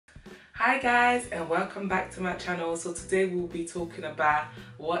Hi guys, and welcome back to my channel. So today we'll be talking about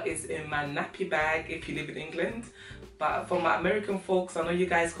what is in my nappy bag if you live in England, but for my American folks, I know you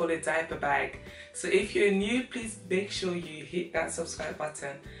guys call it diaper bag. So if you're new, please make sure you hit that subscribe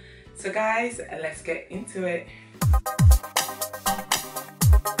button. So guys, let's get into it.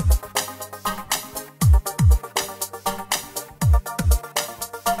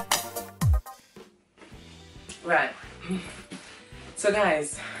 Right, so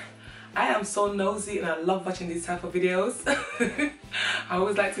guys, I am so nosy and I love watching these type of videos. I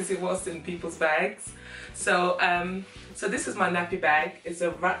always like to see what's in people's bags. So so this is my nappy bag. It's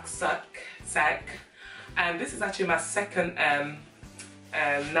a rucksack and this is actually my second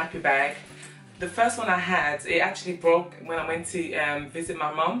nappy bag. The first one I had, it actually broke when I went to visit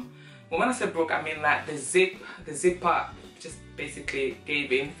my mum. Well, when I say broke, I mean like the zipper just basically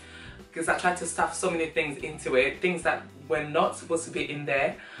gave in, because I tried to stuff so many things into it, things that were not supposed to be in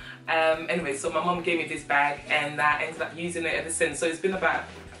there. Anyway, so my mom gave me this bag and I ended up using it ever since. So it's been about,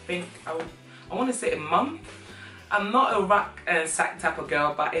 I think, I want to say a month. I'm not a rucksack type of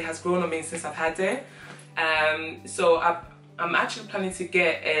girl, but it has grown on me since I've had it. So I'm actually planning to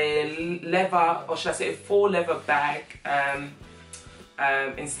get a leather, or should I say a full leather bag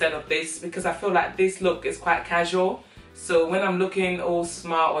instead of this, because I feel like this look is quite casual. So when I'm looking all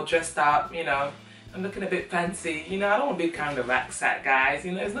smart or dressed up, you know, I'm looking a bit fancy, you know, I don't want to be kind of rucksack, guys,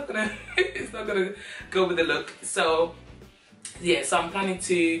 you know, it's not gonna it's not gonna go with the look. So yeah, so I'm planning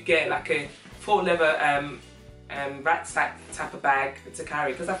to get like a full leather rucksack type of bag to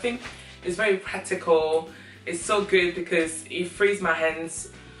carry, because I think it's very practical. It's so good because it frees my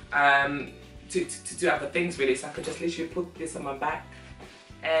hands to do other things really. So I could just literally put this on my back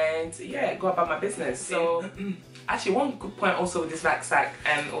and yeah, go about my business. So actually, one good point also with this rucksack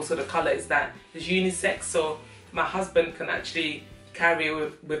and also the colour is that it's unisex, so my husband can actually carry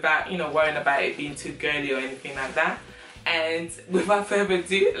it without, you know, worrying about it being too girly or anything like that. And without further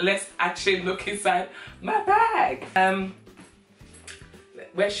ado, let's actually look inside my bag.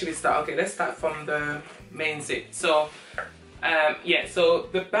 Where should we start? Okay, let's start from the main zip. So yeah, so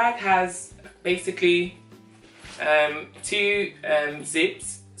the bag has basically two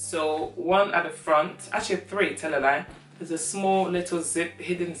zips. So one at the front, actually three, tell a lie. There's a small little zip,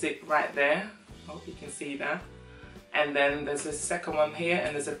 hidden zip right there. I hope you can see that. And then there's a second one here,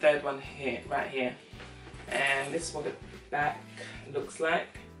 and there's a third one here, right here. And this is what the back looks like.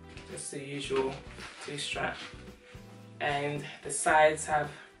 Just the usual two-strap. And the sides have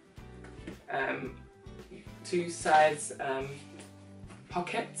two sides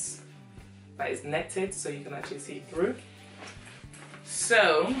pockets, but it's netted so you can actually see through.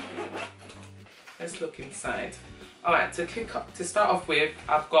 So let's look inside. Alright, to start off with,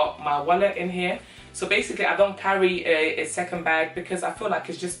 I've got my wallet in here. So basically I don't carry a second bag because I feel like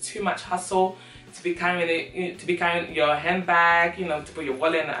it's just too much hustle to be carrying it, you know, to be carrying your handbag, you know, to put your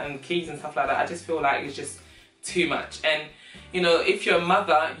wallet and keys and stuff like that. I just feel like it's just too much. And you know, if you're a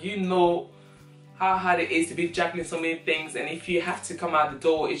mother, you know how hard it is to be juggling so many things, and if you have to come out the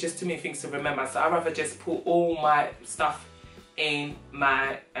door, it's just too many things to remember. So I'd rather just put all my stuff in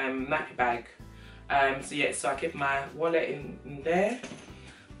my nappy bag. So yeah, so I keep my wallet in there.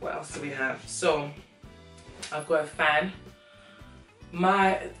 What else do we have? So I've got a fan.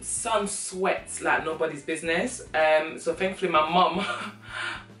 My son sweats like nobody's business. So thankfully my mom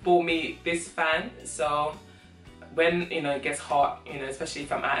bought me this fan. So when, you know, it gets hot, you know, especially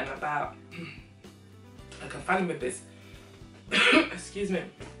if I'm out and about, I can fan with this. Excuse me.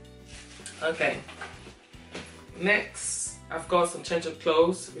 Okay. Next, I've got some change of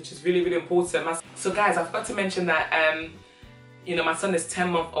clothes, which is really, really important. So guys, I forgot to mention that, you know, my son is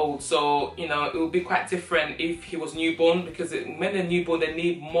 10-month-old, so, you know, it would be quite different if he was newborn, because when they're newborn, they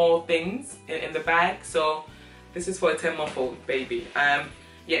need more things in the bag. So this is for a 10-month-old baby.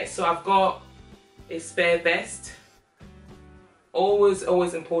 Yeah, so I've got a spare vest.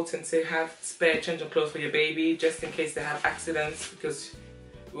 Always important to have spare change of clothes for your baby, just in case they have accidents, because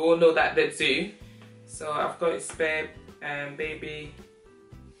we all know that they do. So I've got a spare baby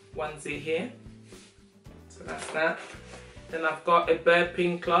onesie here. So that's that. Then I've got a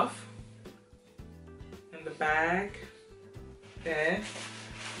burping cloth in the bag there.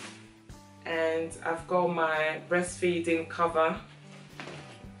 And I've got my breastfeeding cover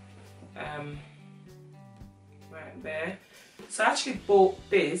right there. So I actually bought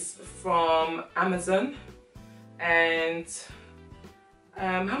this from Amazon, and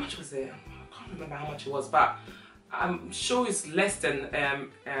how much was it? I can't remember how much it was, but I'm sure it's less than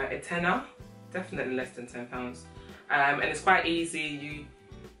a tenner, definitely less than £10. And it's quite easy.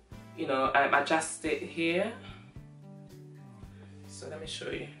 You know, adjust it here. So let me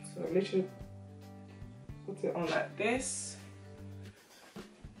show you. So literally put it on like this,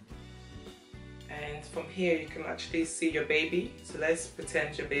 and from here you can actually see your baby. So let's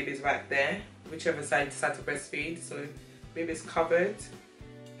pretend your baby is right there, whichever side you decide to breastfeed. So baby's covered,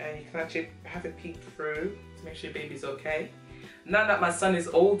 and you can actually have a peek through to make sure your baby's okay. Now that my son is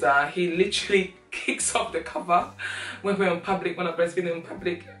older, he literally kicks off the cover when we're in public, when I'm breastfeeding in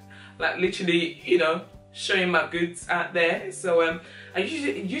public, like literally, you know, showing my goods out there. So I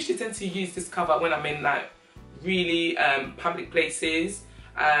usually tend to use this cover when I'm in like really public places,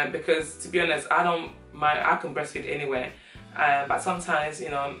 because to be honest, I don't mind, I can breastfeed anywhere, but sometimes, you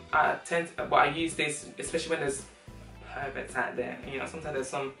know, I use this especially when there's perverts out there. You know, sometimes there's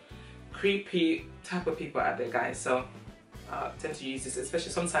some creepy type of people out there, guys, so I tend to use this,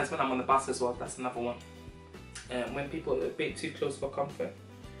 especially sometimes when I'm on the bus as well. That's another one, when people are a bit too close for comfort.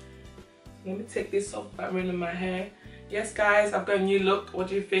 Let me take this off by ruining my hair. Yes guys, I've got a new look. What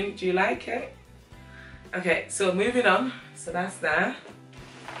do you think? Do you like it? Okay, so moving on. So that's that.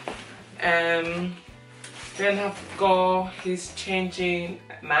 Then I've got his changing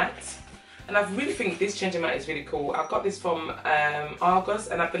mat. And I really think this changing mat is really cool. I got this from August,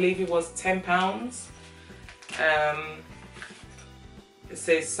 and I believe it was £10. It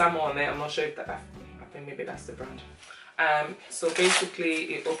says Samo on there. I'm not sure if that, I think maybe that's the brand. So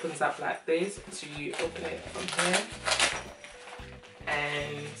basically it opens up like this. So you open it from here,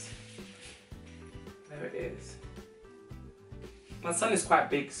 and there it is. My son is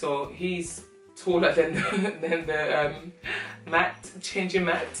quite big, so he's taller than the changing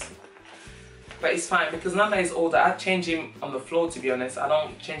mat. But it's fine, because now that he's older, I change him on the floor, to be honest. I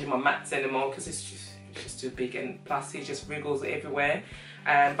don't change him on mats anymore because it's just too big, and plus he just wriggles everywhere.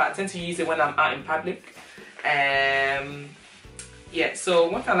 But I tend to use it when I'm out in public. Yeah, so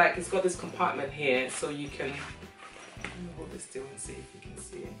what I like, it's got this compartment here, so you can, let me hold this still and see if you can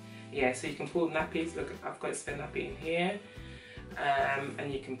see it. Yeah, so you can pull nappies. Look, I've got a spare nappy in here,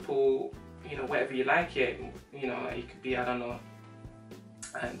 and you can pull, you know, whatever you like it. You know, it could be, I don't know,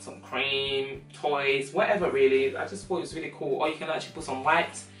 some cream, toys, whatever really. I just thought it was really cool. Or you can actually put some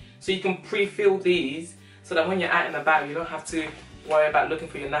wipes, so you can pre-fill these, so that when you're out and about, you don't have to worry about looking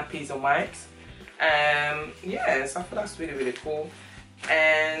for your nappies and wipes. Yeah, so I thought that's really, really cool.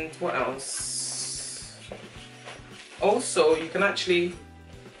 And what else? Also, you can actually,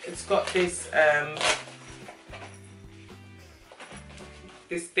 it's got this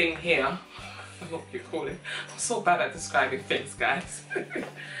this thing here. I don't know what you call it. I'm so bad at describing things, guys.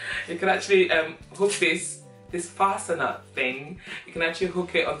 You can actually hook this fastener thing. You can actually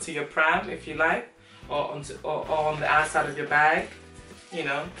hook it onto your pram if you like, or on the outside of your bag. You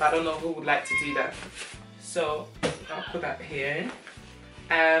know, but I don't know who would like to do that. So I'll put that here.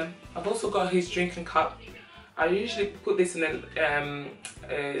 I've also got his drinking cup. I usually put this in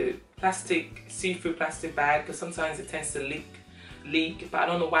a plastic, see-through plastic bag, because sometimes it tends to leak, but I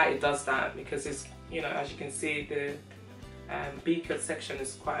don't know why it does that, because it's, you know, as you can see, the beaker section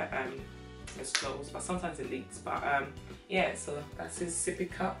is quite it's closed, but sometimes it leaks. But yeah, so that's his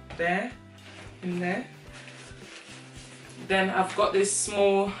sippy cup there, in there. Then I've got this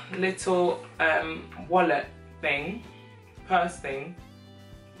small little wallet thing, purse thing,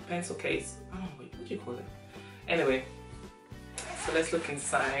 pencil case. I don't know, what do you call it? Anyway, so let's look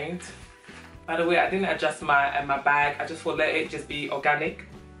inside. By the way, I didn't adjust my bag. I just thought let it just be organic.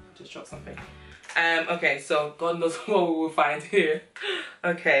 Just dropped something. Okay, so God knows what we will find here.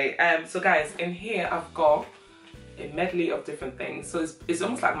 Okay, so guys, in here I've got a medley of different things. So it's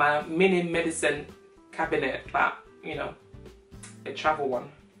almost like my mini medicine cabinet, but you know, a travel one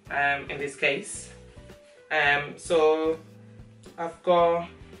in this case. So I've got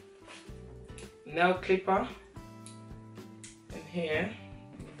nail clipper in here,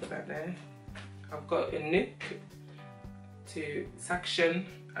 put that there. I've got a nick to suction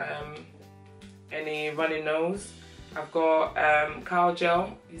any runny nose. I've got cow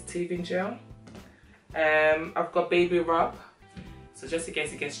gel, his teething gel. I've got baby rub, so just in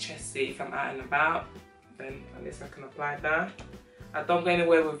case it gets chesty if I'm out and about, then at least I can apply that. I don't go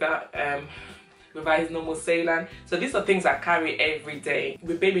anywhere without his normal saline. So these are things I carry every day.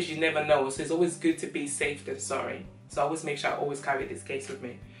 With babies, you never know, so it's always good to be safe than sorry. So I always make sure I always carry this case with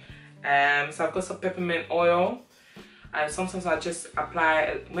me. So I've got some peppermint oil. Sometimes I just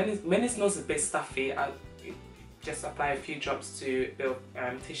apply, when his nose is a bit stuffy, I just apply a few drops to build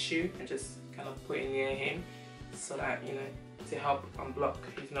tissue and just kind of put it near him, so that, you know, to help unblock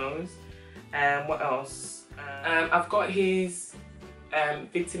his nose. What else? I've got his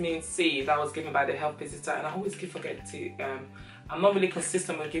vitamin C that was given by the health visitor, and I always forget to, I'm not really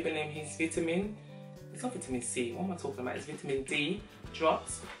consistent with giving him his vitamin. It's not vitamin C, what am I talking about? It's vitamin D.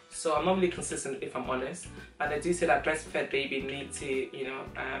 drops. So I'm not really consistent, if I'm honest. But they do say that breastfed baby need to, you know,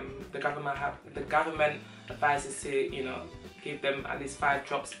 the government advises to, you know, give them at least 5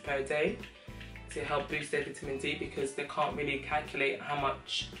 drops per day to help boost their vitamin D, because they can't really calculate how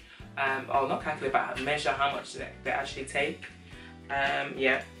much, or not calculate, but measure how much they actually take.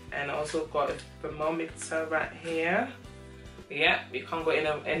 Yeah, and I also got a thermometer right here. Yeah, you can't go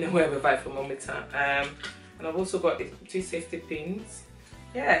anywhere without a thermometer. And I've also got 2 safety pins.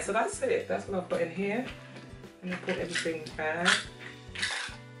 Yeah, so that's it. That's what I've got in here. And I put everything back.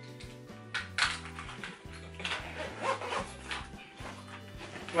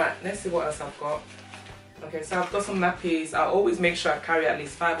 Right, let's see what else I've got. Okay, so I've got some nappies. I always make sure I carry at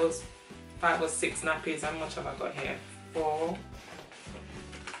least 5 or 6 nappies. How much have I got here? 4,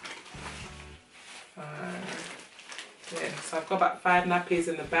 5. Yeah, so I've got about 5 nappies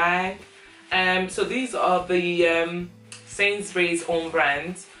in the bag. So these are the Sainsbury's own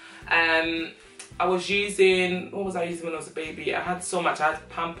brand. I was using, what was I using when I was a baby? I had so much. I had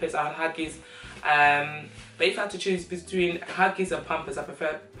Pampers, I had Huggies. But if I had to choose between Huggies and Pampers, I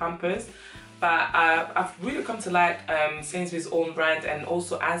prefer Pampers. But I've really come to like Sainsbury's own brand, and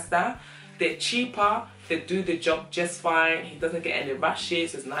also Asda. They're cheaper, they do the job just fine. He doesn't get any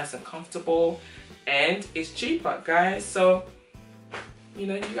rashes, it's nice and comfortable, and it's cheaper, guys. So, you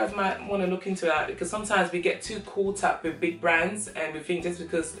know, you guys might want to look into that, because sometimes we get too caught up with big brands and we think just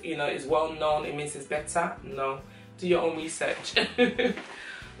because, you know, it's well known it means it's better. No, do your own research.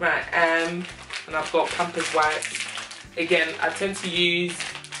 Right, and I've got Pampers wipes. Again, I tend to use,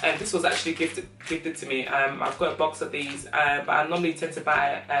 and this was actually gifted to me. I've got a box of these, but I normally tend to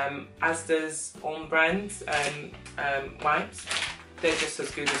buy Asda's own brand wipes. They're just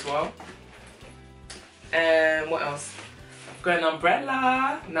as good as well. And what else? I've got an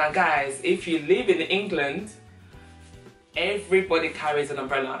umbrella. Now guys, if you live in England, everybody carries an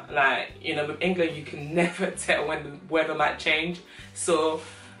umbrella. Like, you know, with England you can never tell when the weather might change. So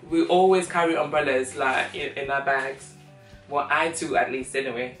we always carry umbrellas like in our bags. Well, I do at least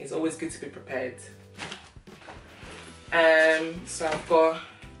anyway. It's always good to be prepared. So I've got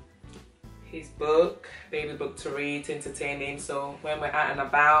his book, baby book to read, to entertain him. So when we're out and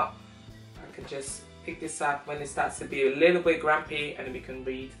about, I can just pick this up when it starts to be a little bit grumpy, and then we can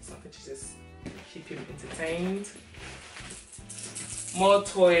read something to just keep him entertained. More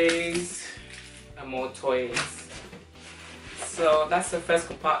toys and more toys. So that's the first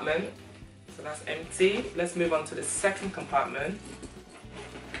compartment. So that's empty. Let's move on to the second compartment.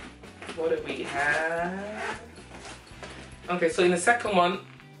 What do we have? Okay, so in the second one,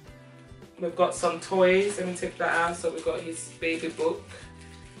 we've got some toys. Let me take that out. So we've got his baby book,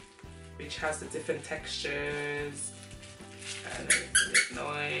 which has the different textures and everything,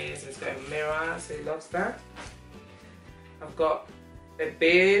 noise. It's got a mirror, so he loves that. I've got a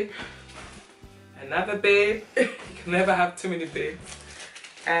bib, another bib. You can never have too many bibs.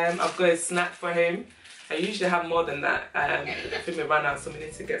 I've got a snack for him. I usually have more than that. I think we ran out, so we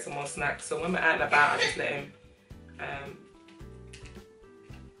need to get some more snacks. So when we're out and about, I just let him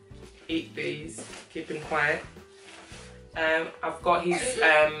eat these, keep him quiet. I've got his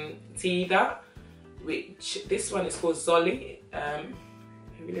teether, which this one is called Zolly.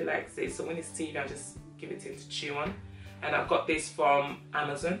 He really likes it, so when it's teether, I just give it to him to chew on. And I've got this from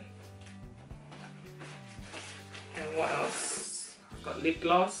Amazon. And what else? I've got lip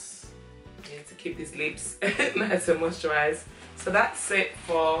gloss. I need to keep his lips nice and moisturized. So that's it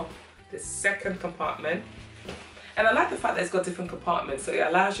for the second compartment. And I like the fact that it's got different compartments, so it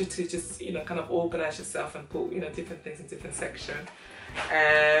allows you to just, you know, kind of organize yourself and put, you know, different things in different sections.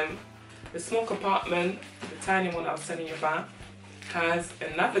 The small compartment, the tiny one I was telling you about, has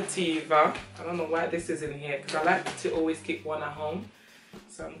another teether. I don't know why this is in here, because I like to always keep one at home.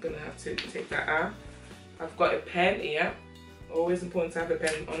 So I'm gonna have to take that out. I've got a pen here. Always important to have a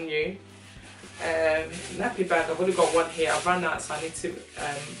pen on you. Nappy bag, I've only got one here. I've run out, so I need to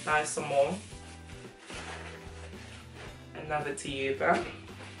buy some more. Another teether.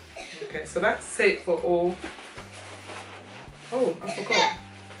 Okay, so that's it for all. Oh, I forgot.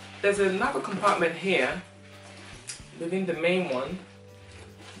 There's another compartment here within the main one.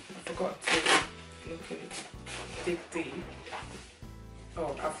 I forgot to look and dig deep.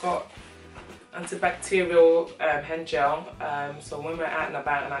 Oh, I've got antibacterial hand gel. So when we're out and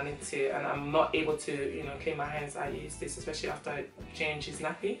about and I need to, and I'm not able to, you know, clean my hands, I use this, especially after I change his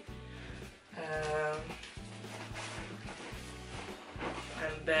nappy.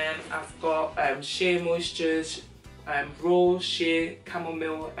 And then I've got Shea Moistures, raw shea,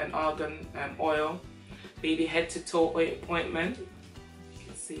 chamomile and argan oil, baby head to toe ointment. You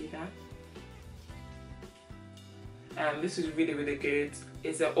can see This is really good.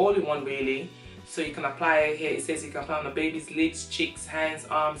 It's an all-in-one really, so you can apply it here. It says you can apply on the baby's lips, cheeks, hands,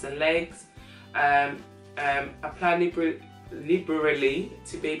 arms and legs. Apply liberally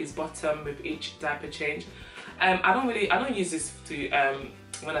to baby's bottom with each diaper change. I don't use this to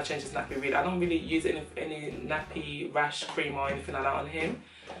when I change his nappy really. I don't really use any nappy rash cream or anything like that on him.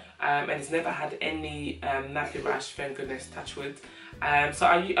 And he's never had any nappy rash, thank goodness, touch wood. So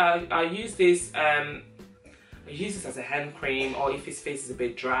I use this as a hand cream, or if his face is a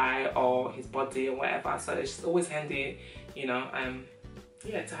bit dry or his body or whatever. So it's just always handy, you know,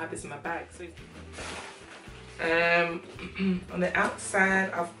 yeah, to have this in my bag. So, on the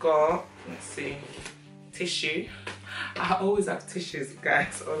outside I've got, let's see, tissue. I always have tissues,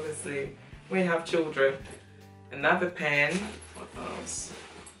 guys, honestly, when you have children. Another pen, what else?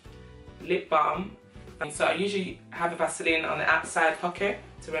 Lip balm. So I usually have a Vaseline on the outside pocket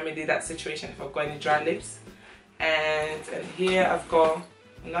to remedy that situation if I've got any dry lips. And here I've got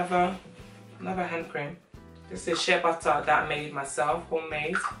another hand cream. This is shea butter that I made myself,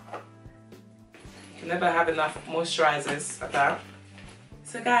 homemade. You can never have enough moisturizers like that.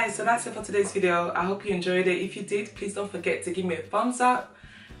 So guys, so that's it for today's video. I hope you enjoyed it. If you did, please don't forget to give me a thumbs up.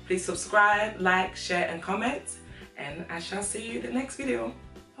 Please subscribe, like, share and comment. And I shall see you in the next video.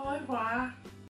 Au revoir.